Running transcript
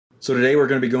So today we're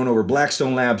going to be going over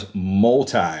Blackstone Labs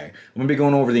Multi. I'm going to be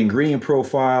going over the ingredient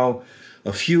profile,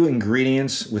 a few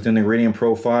ingredients within the ingredient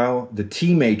profile, the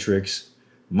T matrix,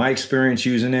 my experience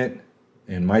using it,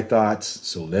 and my thoughts.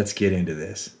 So let's get into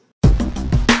this.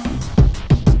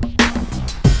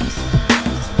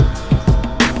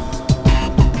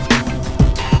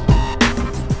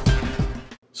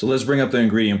 So let's bring up the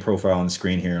ingredient profile on the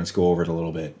screen here and let's go over it a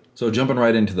little bit. So jumping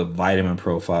right into the vitamin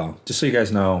profile, just so you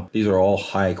guys know, these are all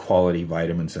high quality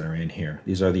vitamins that are in here.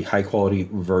 These are the high quality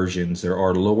versions. There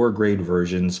are lower grade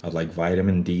versions of like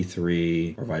vitamin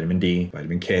D3 or vitamin D,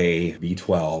 vitamin K,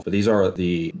 B12, but these are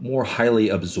the more highly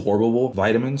absorbable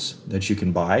vitamins that you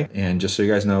can buy. And just so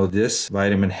you guys know, this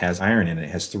vitamin has iron in it. It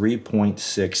has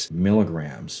 3.6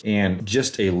 milligrams. And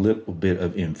just a little bit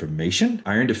of information,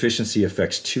 iron deficiency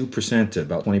affects 2% to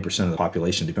about 20% of the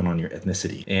population, depending on your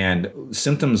ethnicity. And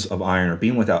symptoms of iron or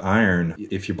being without iron,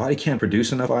 if your body can't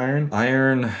produce enough iron,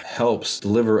 iron helps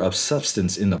deliver a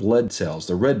substance in the blood cells,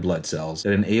 the red blood cells,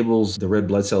 that enables the red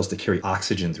blood cells to carry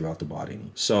oxygen throughout the body.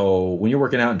 So when you're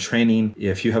working out and training,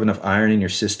 if you have enough iron in your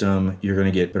system, you're going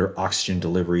to get better oxygen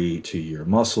delivery to your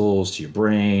muscles, to your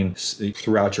brain,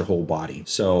 throughout your whole body.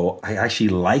 So I actually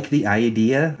like the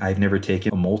idea. I've never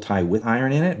taken a multi with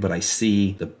iron in it, but I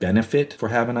see the benefit for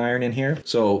having iron in here.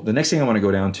 So the next thing I want to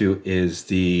go down to is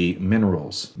the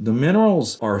minerals. The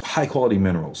minerals are high quality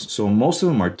minerals. So most of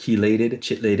them are chelated,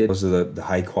 chitlated. Those are the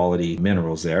high quality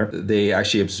minerals there. They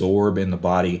actually absorb in the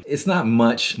body. It's not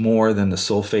much more than the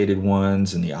sulfated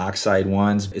ones and the oxide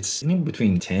ones. It's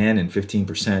between 10 and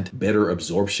 15% better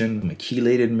absorption from a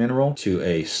chelated mineral to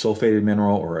a sulfated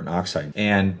mineral or an oxide.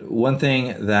 And one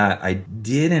thing that I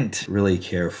didn't really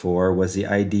care for was the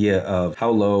idea of how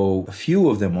low a few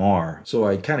of them are. So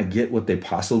I kind of get what they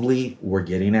possibly were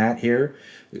getting at here.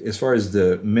 As far as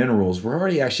the minerals, we're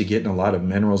already actually getting a lot of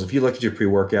minerals. If you look at your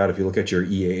pre-workout, if you look at your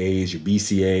EAAs, your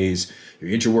BCAAs, your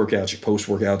intra-workouts, your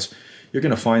post-workouts, you're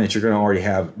going to find that you're going to already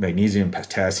have magnesium,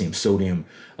 potassium, sodium,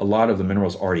 a lot of the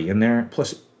minerals already in there.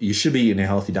 Plus, you should be eating a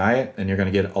healthy diet, and you're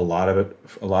going to get a lot of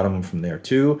them from there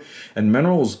too. And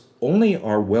minerals only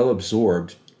are well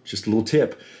absorbed, just a little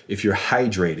tip, if you're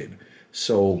hydrated.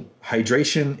 So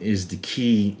hydration is the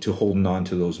key to holding on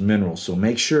to those minerals. So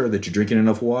make sure that you're drinking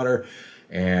enough water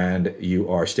and you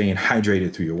are staying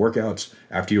hydrated through your workouts,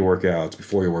 after your workouts,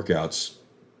 before your workouts.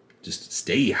 Just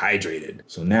stay hydrated.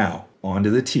 So now, on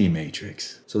to the T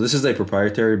matrix. So this is a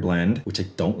proprietary blend, which I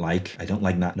don't like. I don't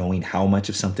like not knowing how much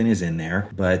of something is in there,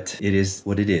 but it is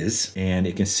what it is. And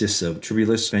it consists of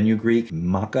tribulus, fenugreek,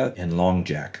 maca, and long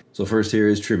jack. So first here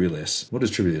is tribulus. What does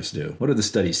tribulus do? What do the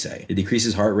studies say? It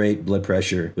decreases heart rate, blood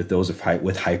pressure with those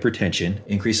with hypertension,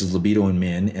 increases libido in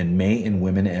men and may in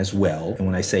women as well. And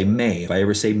when I say may, if I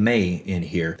ever say may in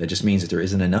here, that just means that there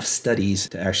isn't enough studies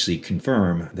to actually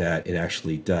confirm that it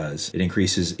actually does. It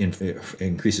increases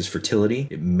fertility.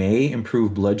 It may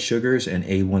improve blood sugars and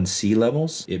A1C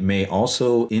levels. It may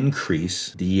also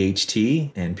increase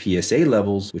DHT and PSA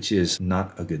levels, which is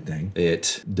not a good thing.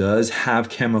 It does have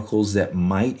chemicals that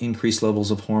might increase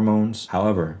levels of hormones.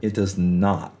 However, it does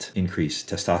not increase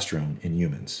testosterone in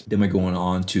humans. Then we're going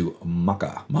on to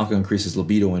maca. Maca increases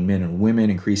libido in men and women,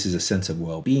 increases a sense of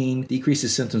well-being,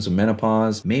 decreases symptoms of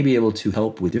menopause, may be able to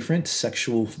help with different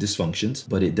sexual dysfunctions,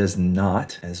 but it does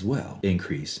not as well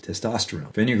increase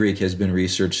testosterone. Fenugreek has been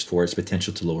researched for its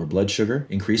potential to lower blood sugar,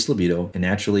 increase libido, and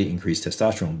naturally increase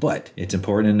testosterone. But it's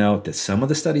important to note that some of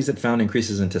the studies that found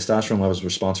increases in testosterone levels were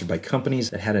sponsored by companies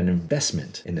that had an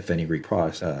investment in the fenugreek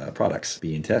products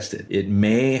being tested. It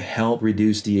may help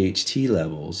reduce DHT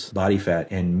levels, body fat,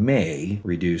 and may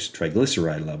reduce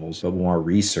triglyceride levels, but more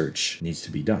research needs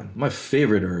to be done. My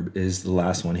favorite herb is the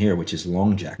last one here, which is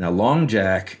long jack. Now, long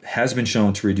jack has been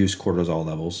shown to reduce cortisol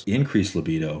levels, increase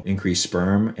libido, increase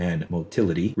sperm and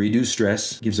motility, reduce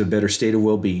stress, gives a better state of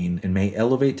well-being, and may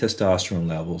elevate testosterone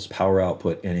levels, power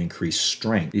output, and increase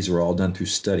strength. These are all done through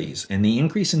studies. And the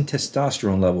increase in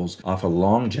testosterone levels off of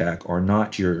long jack are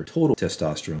not your total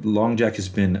testosterone. Long jack has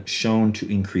been shown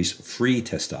to increase free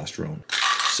testosterone.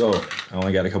 So I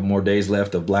only got a couple more days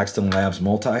left of Blackstone Labs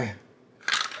Multi.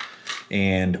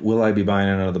 And will I be buying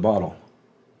another bottle?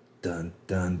 Dun,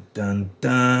 dun, dun,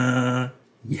 dun.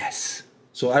 Yes.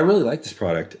 So I really like this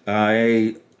product.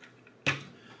 I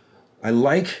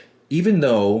like, even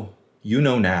though you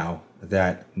know now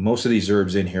that most of these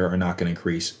herbs in here are not going to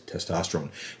increase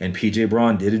testosterone. And PJ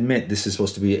Braun did admit this is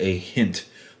supposed to be a hint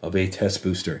of a test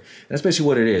booster. And that's basically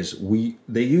what it is.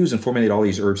 They use and formulate all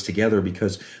these herbs together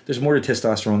because there's more to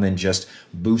testosterone than just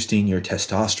boosting your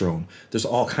testosterone. There's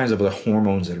all kinds of other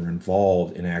hormones that are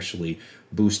involved in actually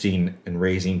boosting and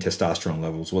raising testosterone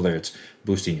levels, whether it's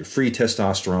boosting your free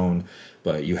testosterone,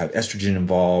 but you have estrogen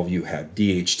involved, you have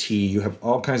DHT, you have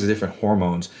all kinds of different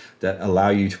hormones that allow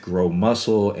you to grow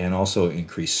muscle and also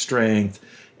increase strength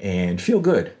and feel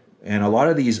good. And a lot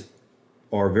of these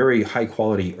are very high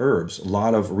quality herbs, a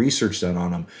lot of research done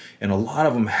on them, and a lot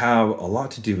of them have a lot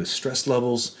to do with stress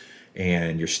levels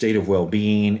and your state of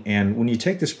well-being. And when you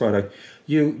take this product,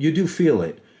 you do feel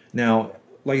it. Now,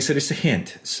 like I said, it's a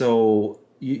hint, so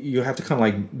you have to kind of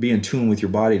like be in tune with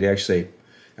your body to actually say,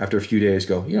 after a few days,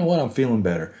 go, you know what, I'm feeling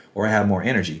better, or I have more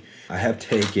energy. I have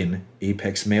taken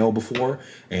Apex Male before,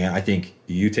 and I think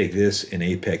you take this in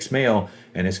Apex Male,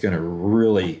 and it's going to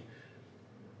really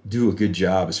do a good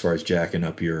job as far as jacking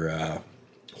up your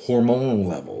hormonal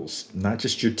levels, not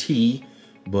just your T,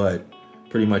 but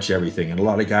pretty much everything. And a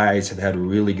lot of guys have had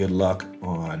really good luck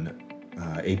on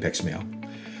Apex Male.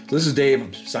 So this is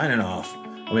Dave signing off.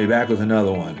 I'll be back with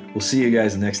another one. We'll see you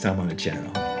guys next time on the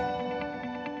channel.